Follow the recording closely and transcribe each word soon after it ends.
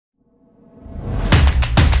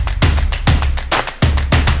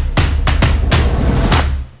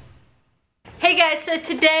Hey guys, so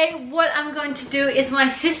today what I'm going to do is my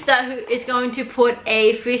sister who is going to put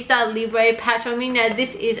a FreeStyle Libre patch on me. Now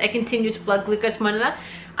this is a continuous blood glucose monitor.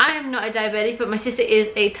 I am not a diabetic, but my sister is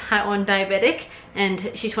a type 1 diabetic,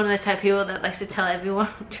 and she's one of the type of people that likes to tell everyone.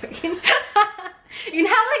 I'm joking. You know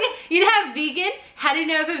how vegan, how do you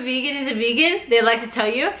know if a vegan is a vegan? They like to tell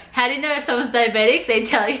you. How do you know if someone's diabetic? They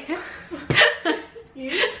tell you.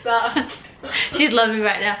 You suck. She's loving me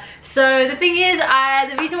right now. So the thing is,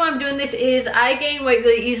 the reason why I'm doing this is I gain weight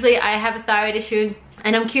really easily. I have a thyroid issue,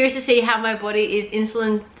 and I'm curious to see how my body is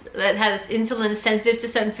insulin sensitive to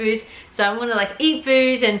certain foods. So I'm gonna like eat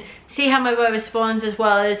foods and see how my body responds, as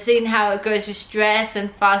well as seeing how it goes with stress and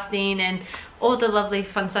fasting and all the lovely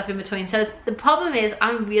fun stuff in between. So the problem is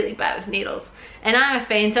I'm really bad with needles, and I'm a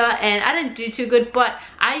fainter and I don't do too good, but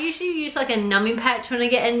I usually use like a numbing patch when I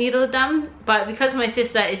get a needle done. But because my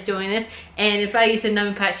sister is doing this, and if I use a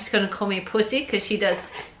numbing patch, she's gonna call me a pussy because she does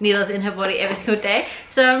needles in her body every single day.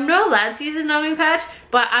 So I'm not allowed to use a numbing patch,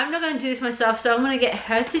 but I'm not gonna do this myself, so I'm gonna get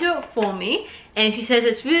her to do it for me. And she says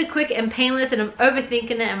it's really quick and painless, and I'm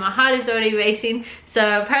overthinking it and my heart is already racing.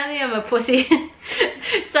 So apparently I'm a pussy.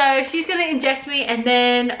 So she's gonna inject me, and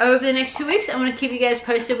then over the next 2 weeks I'm gonna keep you guys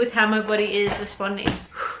posted with how my body is responding.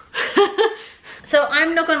 So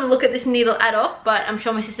I'm not gonna look at this needle at all, but I'm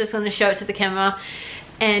sure my sister's gonna show it to the camera,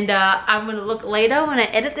 and I'm gonna look later when I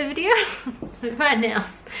edit the video. Right now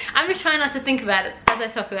I'm just trying not to think about it as I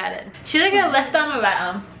talk about it. Should I go left arm or right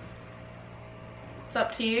arm? It's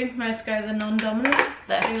up to you. Most go the non-dominant.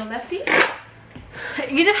 Left. So you're lefty.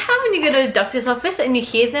 You know how when you go to a doctor's office and you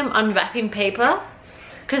hear them unwrapping paper?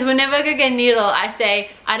 Because whenever I go get a needle, I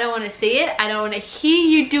say, I don't want to see it, I don't want to hear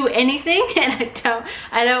you do anything, and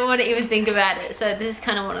I don't want to even think about it. So this is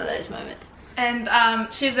kind of one of those moments. And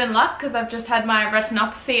she's in luck because I've just had my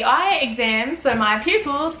retinopathy eye exam, so my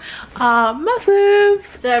pupils are massive.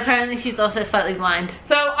 So apparently she's also slightly blind.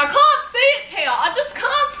 So I can't see it, Tia. I just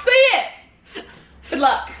can't see it. Good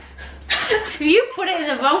luck. If you put it in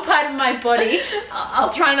the wrong part of my body,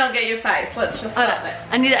 I'll try not get your face. Let's just stop it.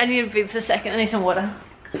 I need a breathe for a second. I need some water.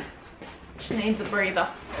 She needs a breather.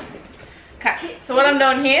 Okay, so what I'm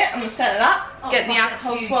doing here, I'm gonna set it up, getting the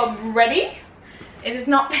alcohol swab ready. It is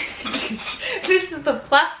not this huge. This is the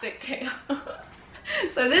plastic Tia.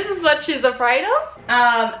 So this is what she's afraid of.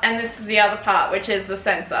 And this is the other part, which is the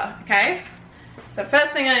sensor, okay? So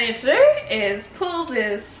first thing I need to do is pull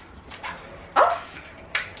this off.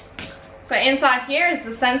 So inside here is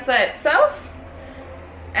the sensor itself,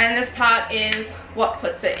 and this part is what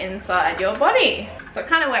puts it inside your body. So it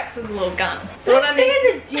kind of works as a little gun. So what I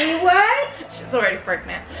need, the G word? She's already freaked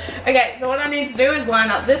out. Okay, so what I need to do is line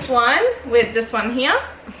up this line with this one here,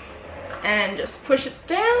 and just push it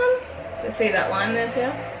down. So see that line there too?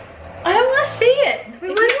 I don't want to see it. We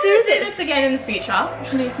If went you through want to do this again in the future,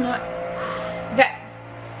 she needs to know. Okay.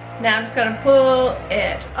 Now I'm just going to pull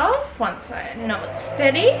it off once I know it's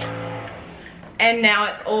steady. And now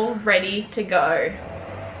it's all ready to go.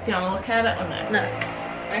 Do you want to look at it or no?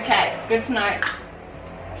 No. Okay, good to know.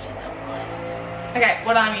 She's helpless. Okay,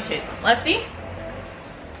 what arm are you choosing? Lefty?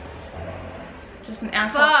 Just an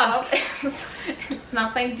alcohol swab. It's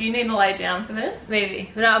nothing. Do you need to lay down for this? Maybe.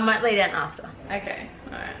 But I might lay down after. Okay,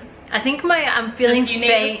 alright. I think I'm feeling you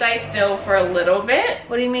need to stay still for a little bit.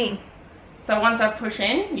 What do you mean? So once I push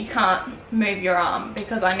in, you can't move your arm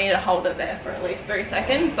because I need to hold it there for at least 3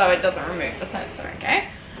 seconds so it doesn't remove the sensor, okay?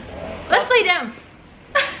 Let's lay down.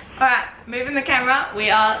 Alright, moving the camera, we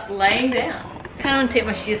are laying down. I kind of want to take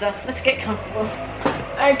my shoes off. Let's get comfortable.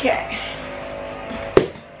 Okay.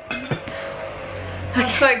 I'm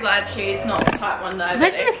so glad she's not type 1 diabetic.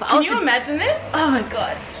 Imagine if I Can was you imagine this? Oh my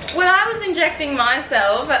god. When I was injecting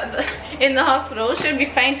myself in the hospital, she would be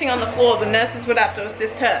fainting on the floor. The nurses would have to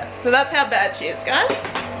assist her. So that's how bad she is, guys.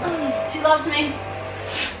 She loves me.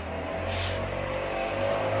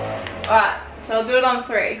 Alright, so I'll do it on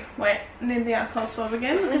 3. Wait, need the alcohol swab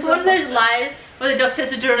again? It's one of those lies where the doctor says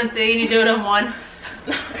to do it on 3 and you do it on 1.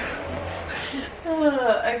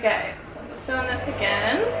 Okay, so I'm just doing this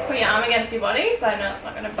again. Put your arm against your body so I know it's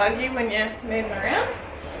not going to bug you when you're moving around.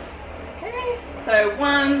 Okay, so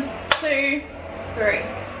 1, 2, 3.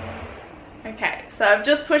 Okay, so I've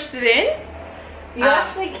just pushed it in. You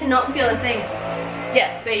actually cannot feel a thing.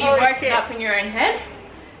 Yeah, so you worked it up in your own head.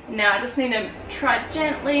 Now I just need to try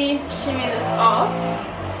gently shimmy this off,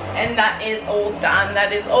 and that is all done.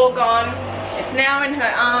 That is all gone. It's now in her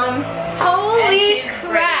arm. Holy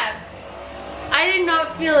crap! I did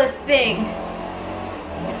not feel a thing.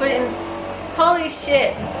 Put it in. Holy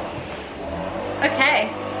shit.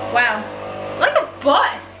 Okay. Wow. Like a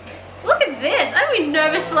boss. Look at this. I've been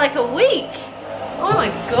nervous for like a week. Oh my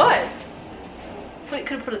god.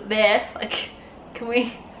 Could have put it there. Like, Can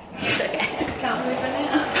we? It's okay. Can't move it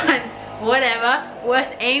now. Fine. Whatever.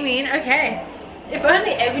 Worth aiming. Okay. If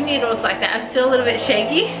only every needle was like that. I'm still a little bit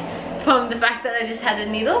shaky from the fact that I just had a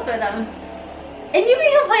needle, but and you've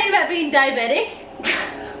been complaining about being diabetic?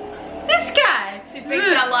 This guy! She thinks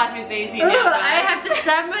our life is easy now, guys. I have to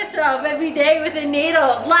stab myself every day with a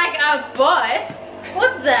needle like a boss.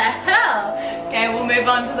 What the hell? Okay, we'll move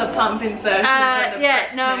on to the pump insertion.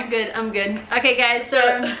 Yeah, no, I'm good. I'm good. Okay, guys,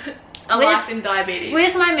 so a life in diabetes.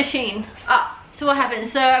 Where's my machine? So what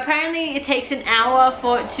happens? So apparently it takes an hour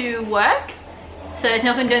for it to work. So it's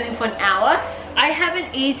not going to do anything for an hour. I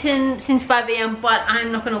haven't eaten since 5 AM, but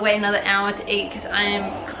I'm not going to wait another hour to eat because I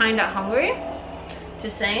am kind of hungry.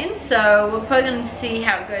 Just saying. So we're probably going to see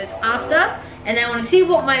how it goes after. And then I want to see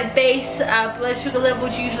what my base blood sugar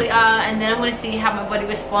levels usually are. And then I'm going to see how my body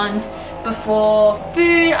responds before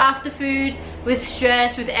food, after food, with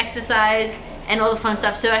stress, with exercise, and all the fun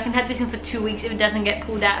stuff. So I can have this in for 2 weeks if it doesn't get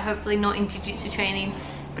pulled out. Hopefully not in jiu-jitsu training.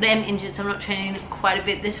 But I am injured, so I'm not training quite a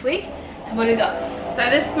bit this week. So what do we got? So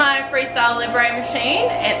this is my FreeStyle Libre machine.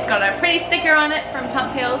 It's got a pretty sticker on it from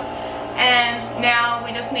Pump Heals. And now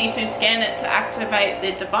we just need to scan it to activate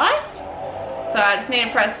the device. So I just need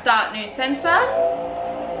to press start new sensor.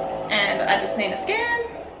 And I just need to scan.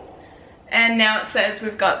 And now it says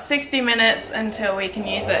we've got 60 minutes until we can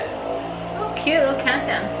use it. Oh, cute little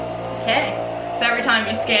countdown. Okay. So every time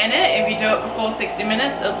you scan it, if you do it before 60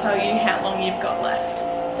 minutes, it'll tell you how long you've got left.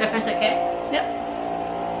 Do I press OK? Yep.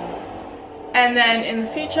 And then in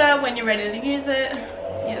the future, when you're ready to use it,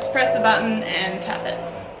 you just press the button and tap it.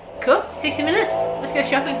 Cool, 60 minutes. Let's go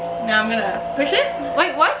shopping. Now I'm gonna push it.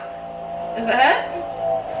 Wait, what? Does it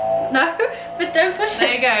hurt? No, but don't push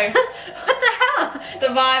there it. There you go. What the hell?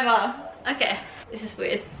 Survivor. Okay, this is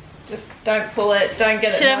weird. Just don't pull it, don't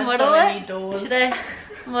get Should it I model on it? any doors. Should I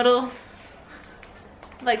model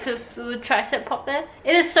like the tricep pop there?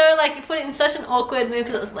 It is so like, you put it in such an awkward move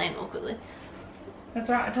because I was laying awkwardly. That's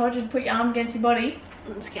right, I told you to put your arm against your body.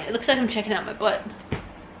 I'm scared. It looks like I'm checking out my butt.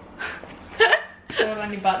 Put it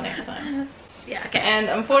on your butt next time. Yeah, okay. And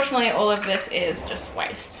unfortunately all of this is just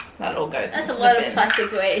waste. That all goes That's into a lot the bin. of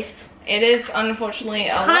plastic waste. It is unfortunately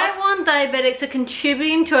a lot. Type 1 diabetics are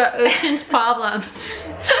contributing to our ocean's problems.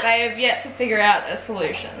 They have yet to figure out a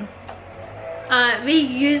solution.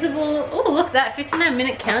 Reusable. Oh, look, that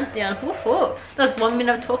 59-minute countdown. Woohoo. That was 1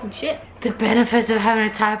 minute of talking shit. The benefits of having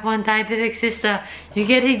a type 1 diabetic sister. You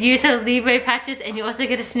get to use her Libre patches and you also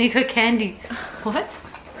get to sneak her candy. What?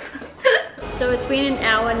 So it's been an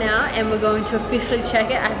hour now and we're going to officially check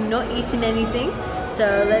it. I have not eaten anything.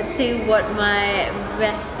 So let's see what my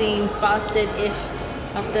resting fasted-ish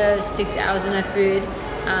after 6 hours of no food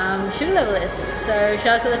sugar level is. So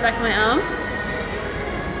Charlotte's got the back of my arm.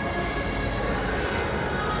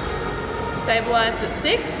 Stabilized at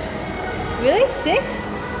 6. Really? 6?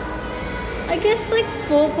 I guess like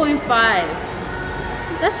 4.5.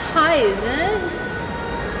 That's high, isn't it?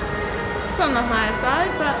 It's on the higher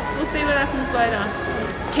side, but we'll see what happens later.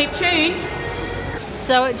 Keep tuned.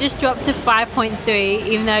 So it just dropped to 5.3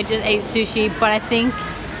 even though I just ate sushi, but I think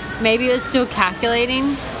maybe it was still calculating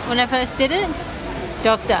when I first did it.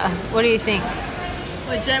 Doctor, what do you think?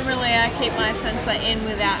 Well, generally I keep my sensor in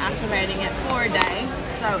without activating it for a day,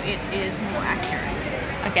 so it is more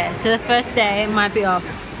accurate. Okay, so the first day it might be off.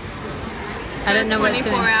 I don't know what it's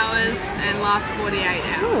doing. 24 hours and last 48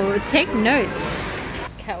 hours. Ooh, take notes.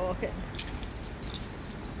 Catwalk it.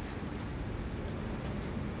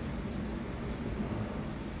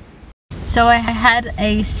 So I had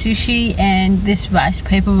a sushi and this rice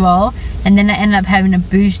paper roll, and then I ended up having a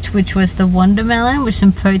boost, which was the watermelon with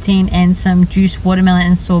some protein and some juiced watermelon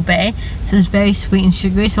and sorbet. So it's very sweet and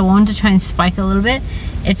sugary, so I wanted to try and spike a little bit.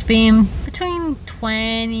 It's been between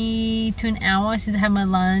 20 to an hour since I had my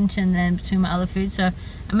lunch and then between my other food, so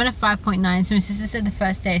I'm at a 5.9. So my sister said the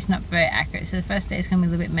first day it's not very accurate, so the first day is going to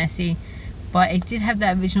be a little bit messy. But it did have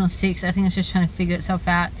that original 6. I think it's just trying to figure itself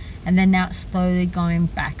out, and then now it's slowly going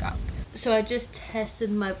back up. So I just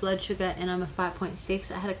tested my blood sugar and I'm at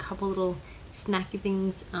 5.6. I had a couple little snacky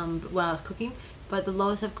things while I was cooking, but the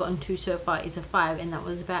lowest I've gotten to so far is a 5, and that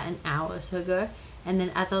was about an hour or so ago. And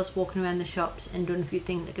then as I was walking around the shops and doing a few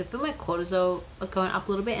things, I could feel my cortisol going up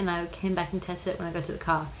a little bit, and I came back and tested it when I got to the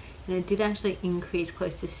car, and it did actually increase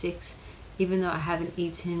close to 6, even though I haven't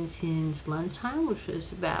eaten since lunchtime, which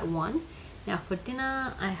was about 1. Now for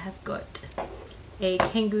dinner I have got a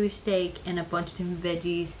kangaroo steak and a bunch of different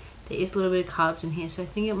veggies. There is a little bit of carbs in here, so I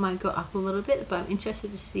think it might go up a little bit, but I'm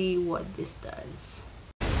interested to see what this does.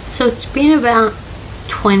 So it's been about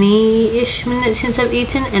 20-ish minutes since I've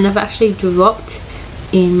eaten, and I've actually dropped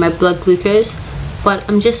in my blood glucose but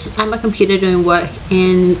I'm just at my computer doing work,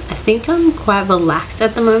 and I think I'm quite relaxed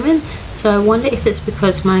at the moment. So I wonder if it's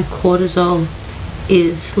because my cortisol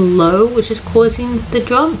is low, which is causing the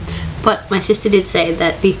drop. But my sister did say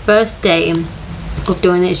that the first day of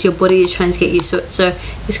doing this, your body is trying to get used to it. So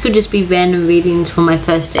this could just be random readings for my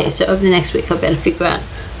first day. So over the next week, I'll better figure out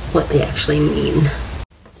what they actually mean.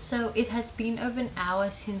 So it has been over an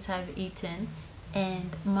hour since I've eaten,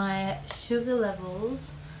 and my sugar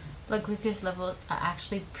levels, like glucose levels, are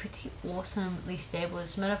actually pretty awesomely stable.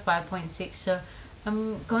 It's at 5.6. So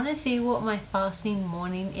I'm gonna see what my fasting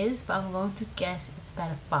morning is, but I'm going to guess it's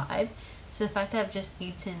about a 5. So the fact that I've just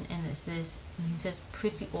eaten and it's this means it's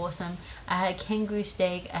pretty awesome. I had kangaroo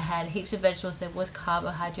steak, I had heaps of vegetables, there was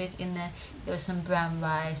carbohydrates in there, there was some brown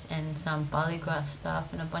rice and some barley grass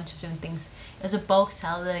stuff and a bunch of different things. It was a bulk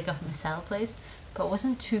salad that I got from a salad place, but it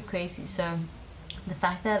wasn't too crazy. So the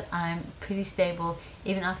fact that I'm pretty stable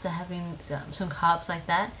even after having some carbs like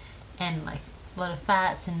that, and like a lot of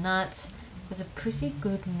fats and nuts, was a pretty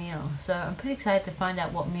good meal. So I'm pretty excited to find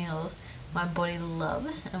out what meals my body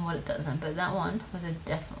loves and what it doesn't, but that one was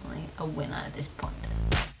definitely a winner at this point.